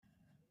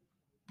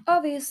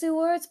Obviously,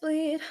 words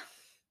bleed,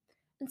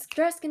 and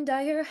stress can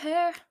dye your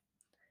hair.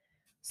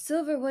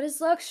 Silver, what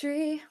is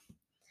luxury?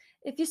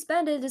 If you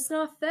spend it, it's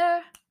not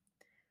fair.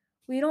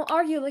 We don't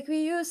argue like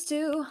we used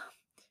to.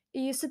 It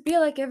used to be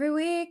like every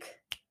week.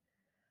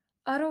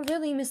 I don't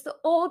really miss the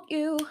old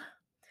you,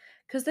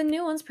 'cause the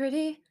new one's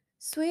pretty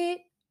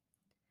sweet.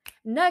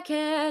 And I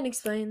can't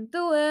explain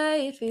the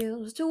way it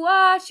feels to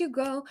watch you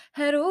grow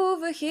head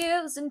over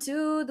heels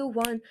into the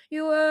one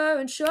you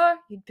weren't sure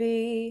you'd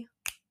be.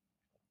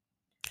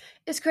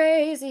 It's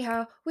crazy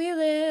how we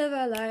live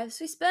our lives.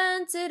 We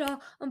spent it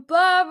all on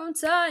borrowed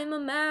time.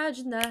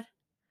 Imagine that.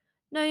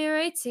 Now you're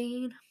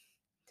 18.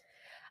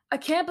 I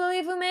can't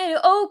believe we made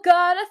it. Oh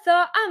God, I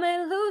thought I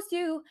might lose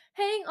you.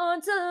 Hang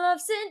on to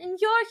love sin in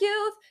your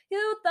youth.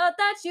 You thought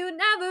that you'd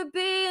never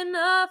be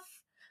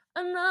enough.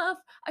 Enough.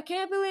 I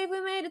can't believe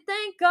we made it.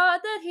 Thank God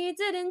that he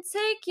didn't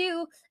take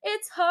you.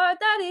 It's hard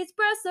that each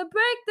breath's a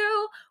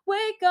breakthrough.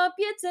 Wake up,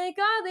 you take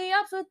all the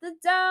ups with the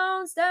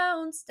downs,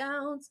 downs,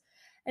 downs.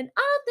 And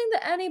I don't think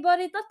that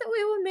anybody thought that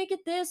we would make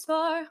it this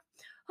far.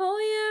 Oh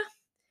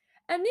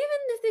yeah. And even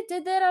if they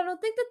did that, I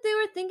don't think that they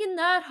were thinking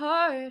that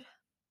hard.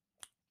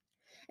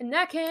 And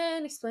I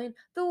can't explain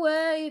the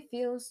way it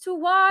feels to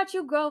watch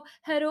you grow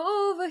head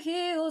over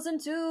heels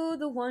into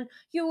the one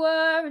you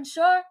weren't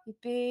sure you'd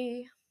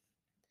be.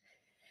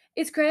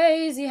 It's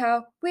crazy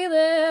how we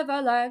live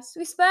our lives.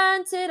 We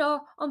spent it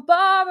all on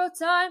borrowed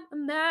time.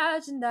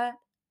 Imagine that.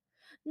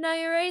 Now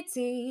you're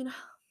 18.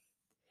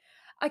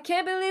 I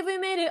can't believe we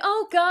made it.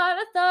 Oh God,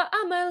 I thought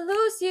I might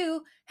lose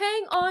you.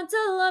 Hang on to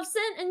love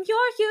sin in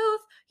your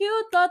youth.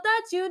 You thought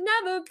that you'd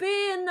never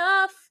be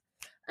enough.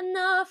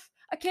 Enough.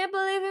 I can't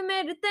believe we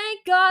made it.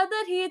 Thank God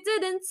that he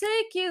didn't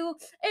take you.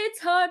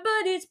 It's hard,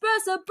 but each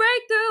breath's a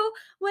breakthrough.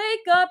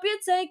 Wake up, you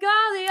take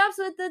all the ups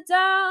with the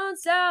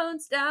downs,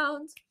 downs,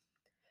 downs.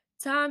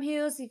 Time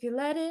heals if you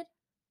let it.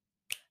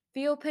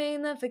 Feel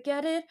pain, then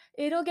forget it.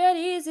 It'll get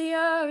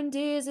easier and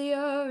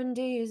easier and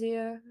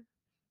easier.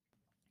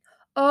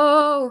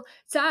 Oh,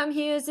 time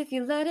heals if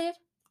you let it.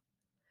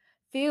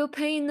 Feel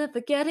pain, then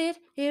forget it.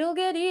 It'll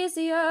get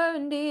easier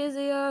and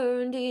easier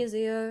and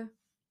easier.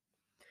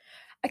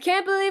 I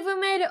can't believe we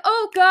made it.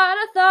 Oh God,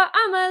 I thought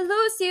I might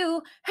lose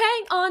you.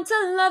 Hang on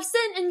to love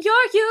sin in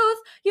your youth.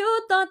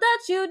 You thought that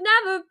you'd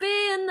never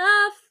be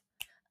enough.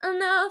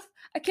 Enough.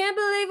 I can't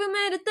believe we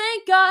made it.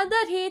 Thank God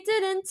that he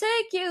didn't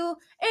take you.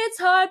 It's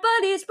hard,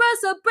 but each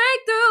breath's a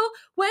breakthrough.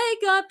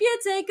 Wake up, you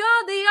take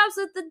all the ups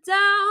with the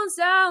downs,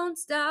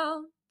 downs,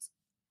 downs.